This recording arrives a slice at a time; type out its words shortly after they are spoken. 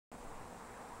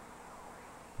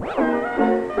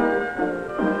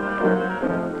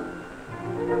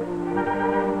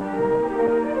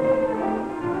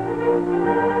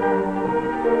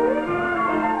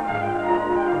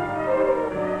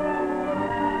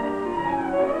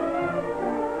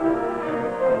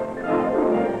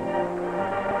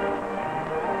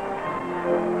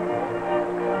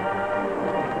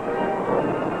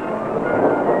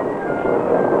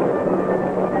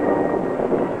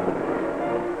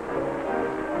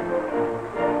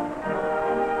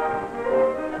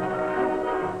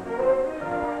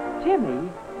Jimmy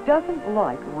doesn't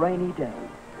like rainy days.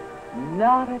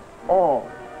 Not at all.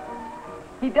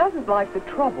 He doesn't like the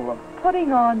trouble of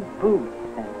putting on boots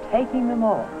and taking them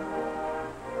off.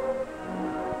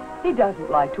 He doesn't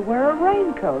like to wear a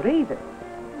raincoat either.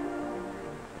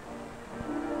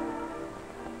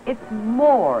 It's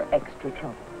more extra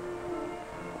trouble.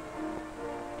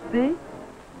 See?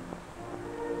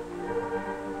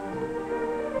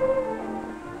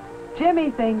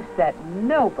 Jimmy thinks that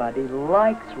nobody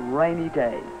likes rainy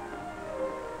days.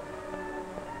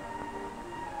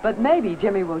 But maybe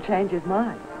Jimmy will change his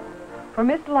mind. For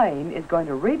Miss Lane is going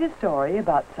to read a story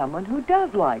about someone who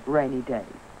does like rainy days.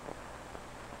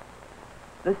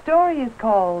 The story is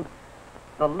called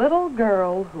The Little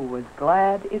Girl Who Was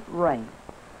Glad It Rained.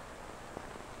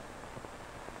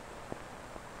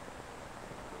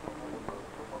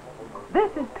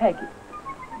 This is Peggy.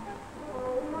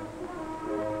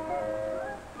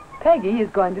 Peggy is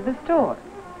going to the store.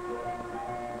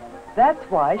 That's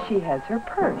why she has her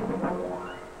purse.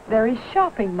 There is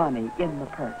shopping money in the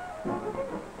purse.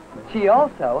 She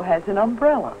also has an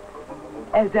umbrella,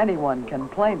 as anyone can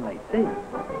plainly see.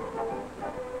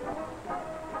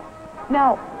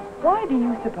 Now, why do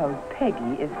you suppose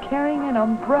Peggy is carrying an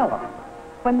umbrella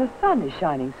when the sun is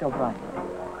shining so brightly?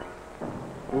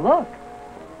 Look,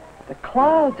 the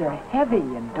clouds are heavy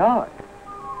and dark.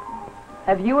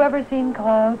 Have you ever seen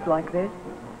clouds like this?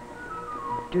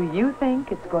 Do you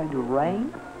think it's going to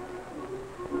rain?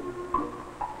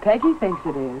 Peggy thinks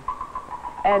it is,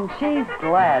 and she's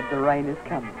glad the rain is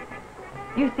coming.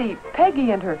 You see,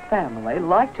 Peggy and her family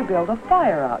like to build a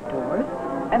fire outdoors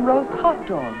and roast hot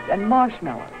dogs and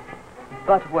marshmallows.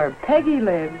 But where Peggy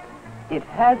lives, it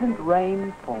hasn't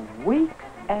rained for weeks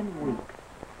and weeks.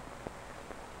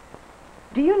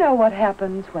 Do you know what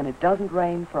happens when it doesn't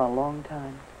rain for a long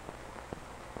time?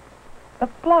 The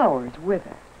flowers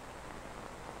wither.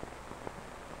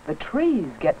 The trees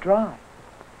get dry.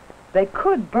 They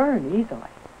could burn easily.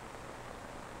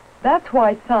 That's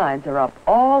why signs are up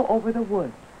all over the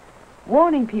woods,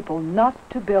 warning people not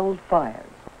to build fires.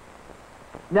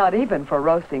 Not even for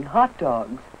roasting hot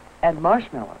dogs and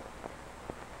marshmallows.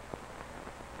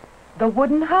 The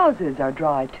wooden houses are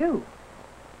dry, too.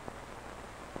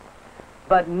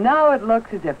 But now it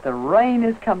looks as if the rain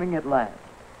is coming at last.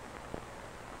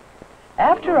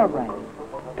 After a rain,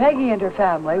 Peggy and her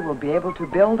family will be able to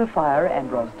build a fire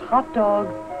and roast hot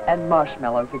dogs and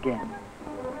marshmallows again.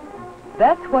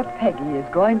 That's what Peggy is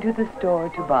going to the store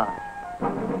to buy.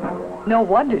 No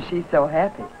wonder she's so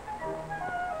happy.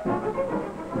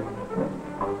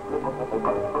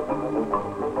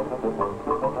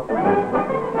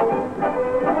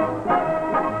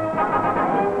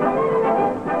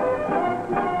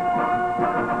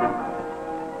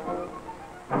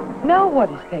 Now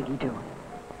what is Peggy doing?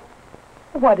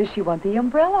 Why does she want the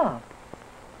umbrella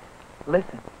of?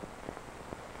 Listen.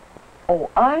 Oh,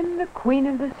 I'm the queen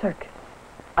of the circus.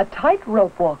 A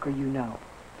tightrope walker, you know.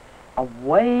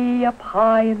 Away up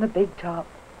high in the big top,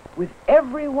 with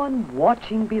everyone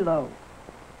watching below.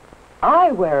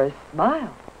 I wear a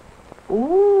smile.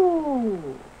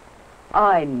 Ooh.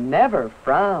 I never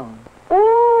frown.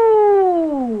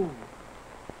 Ooh.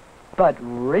 But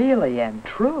really and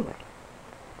truly,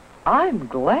 I'm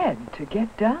glad to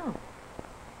get down.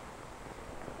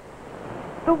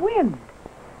 The wind.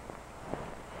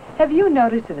 Have you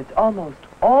noticed that it's almost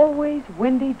always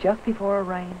windy just before a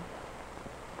rain?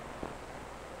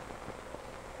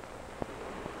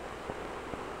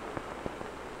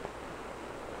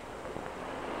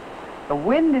 The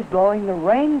wind is blowing the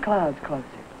rain clouds closer.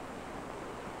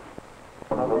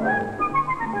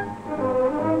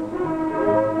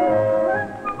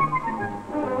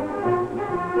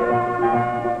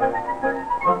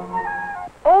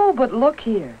 Oh, but look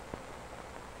here.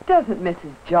 Doesn't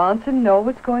Mrs. Johnson know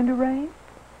it's going to rain?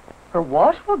 Her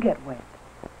wash will get wet.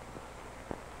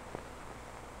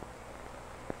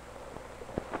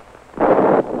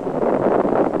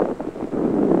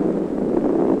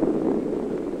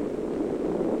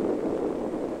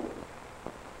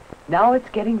 Now it's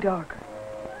getting darker,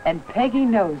 and Peggy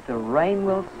knows the rain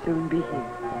will soon be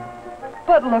here.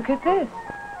 But look at this.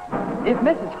 If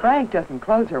Mrs. Frank doesn't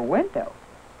close her window,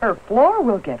 her floor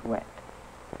will get wet.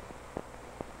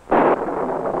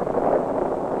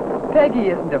 Peggy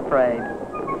isn't afraid.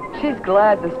 She's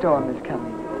glad the storm is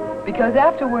coming, because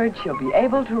afterwards she'll be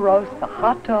able to roast the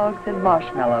hot dogs and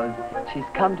marshmallows she's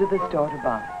come to the store to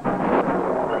buy.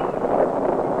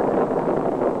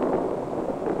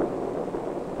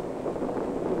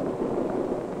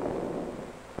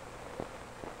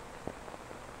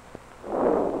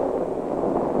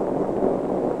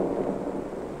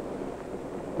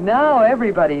 Now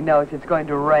everybody knows it's going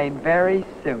to rain very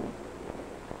soon.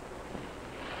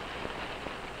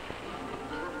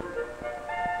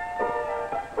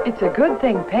 It's a good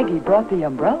thing Peggy brought the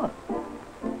umbrella.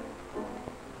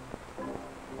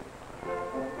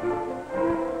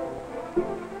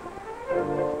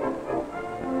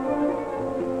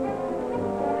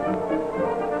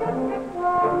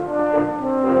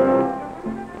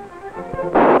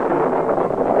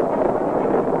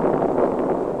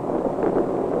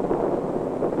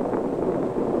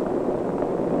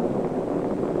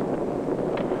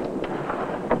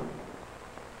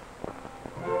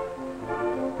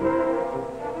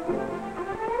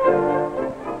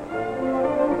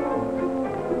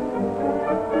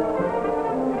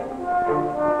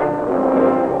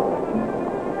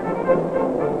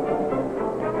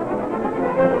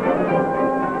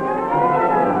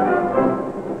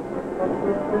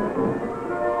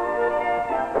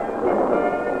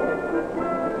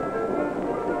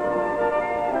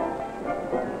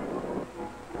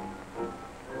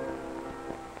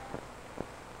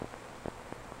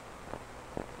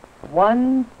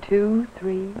 One, two,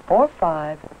 three, 4,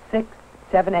 5, 6,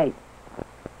 7, 8.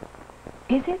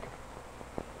 Is it?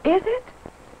 Is it?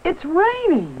 It's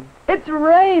raining. It's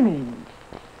raining.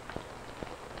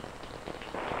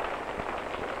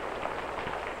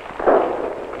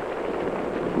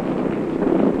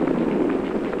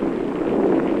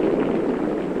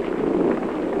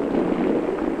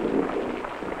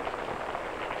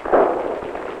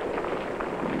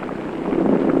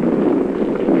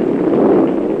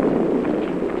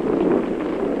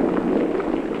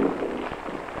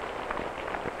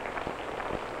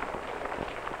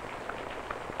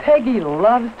 Peggy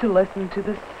loves to listen to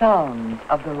the sounds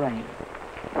of the rain.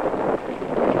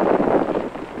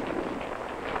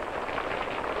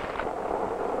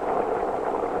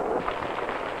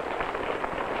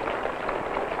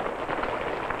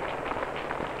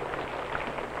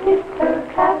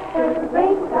 Mr. Catcher,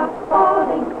 raindrops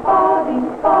falling,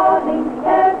 falling, falling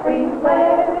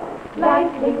everywhere.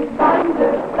 Lightning,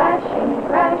 thunder, flashing,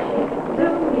 crashing,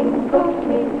 zooming,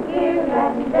 booming here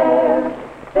and there.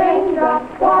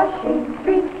 Raindrops washing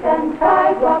streets and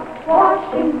sidewalks,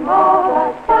 washing all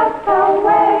the dust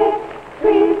away.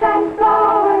 Trees and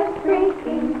flowers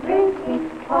drinking, drinking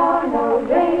on a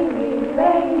rainy,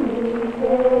 rainy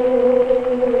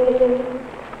day.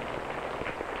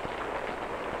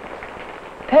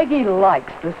 Peggy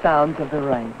likes the sounds of the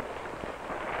rain.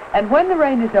 And when the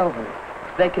rain is over,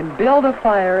 they can build a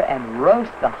fire and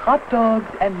roast the hot dogs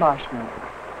and marshmallows.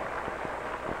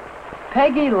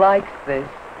 Peggy likes this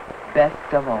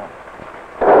best of all.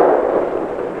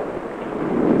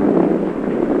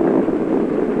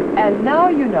 And now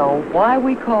you know why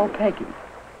we call Peggy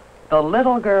the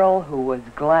little girl who was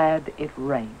glad it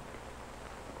rained.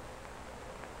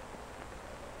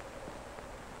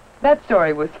 That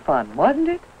story was fun, wasn't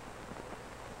it?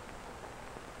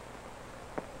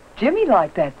 Jimmy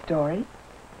liked that story.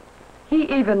 He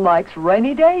even likes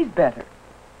rainy days better.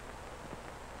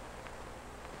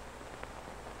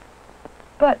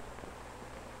 But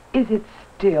is it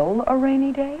still a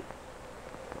rainy day?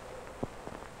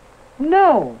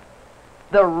 No,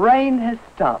 the rain has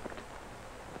stopped.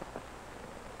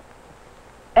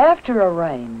 After a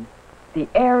rain, the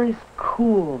air is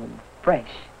cool and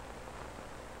fresh.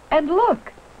 And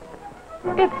look,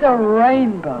 it's a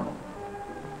rainbow.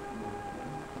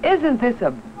 Isn't this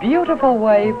a beautiful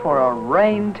way for a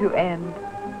rain to end?